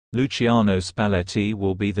Luciano Spalletti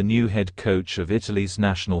will be the new head coach of Italy's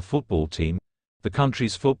national football team, the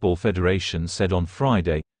country's football federation said on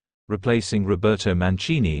Friday, replacing Roberto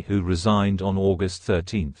Mancini, who resigned on August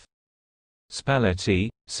 13. Spalletti,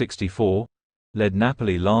 64, led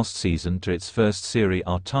Napoli last season to its first Serie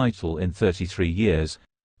A title in 33 years,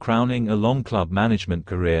 crowning a long club management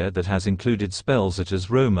career that has included spells at AS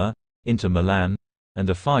Roma, Inter Milan, and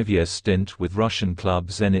a 5-year stint with Russian club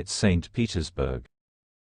Zenit St. Petersburg.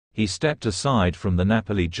 He stepped aside from the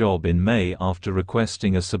Napoli job in May after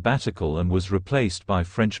requesting a sabbatical and was replaced by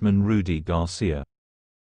Frenchman Rudy Garcia.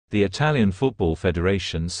 The Italian Football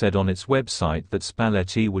Federation said on its website that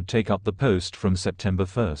Spalletti would take up the post from September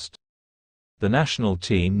 1. The national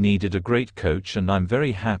team needed a great coach and I'm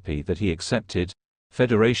very happy that he accepted,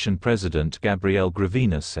 Federation President Gabriele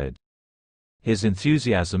Gravina said. His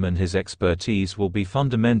enthusiasm and his expertise will be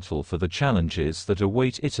fundamental for the challenges that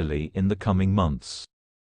await Italy in the coming months.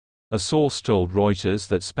 A source told Reuters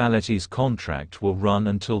that Spalletti's contract will run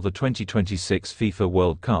until the 2026 FIFA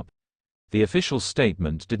World Cup. The official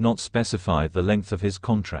statement did not specify the length of his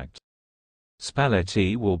contract.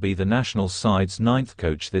 Spalletti will be the national side's 9th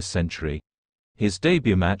coach this century. His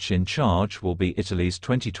debut match in charge will be Italy's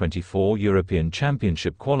 2024 European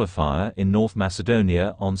Championship qualifier in North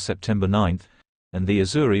Macedonia on September 9, and the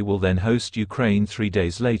Azzurri will then host Ukraine 3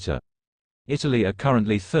 days later. Italy are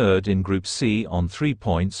currently third in Group C on 3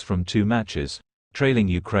 points from 2 matches, trailing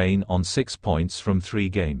Ukraine on 6 points from 3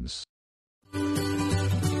 games.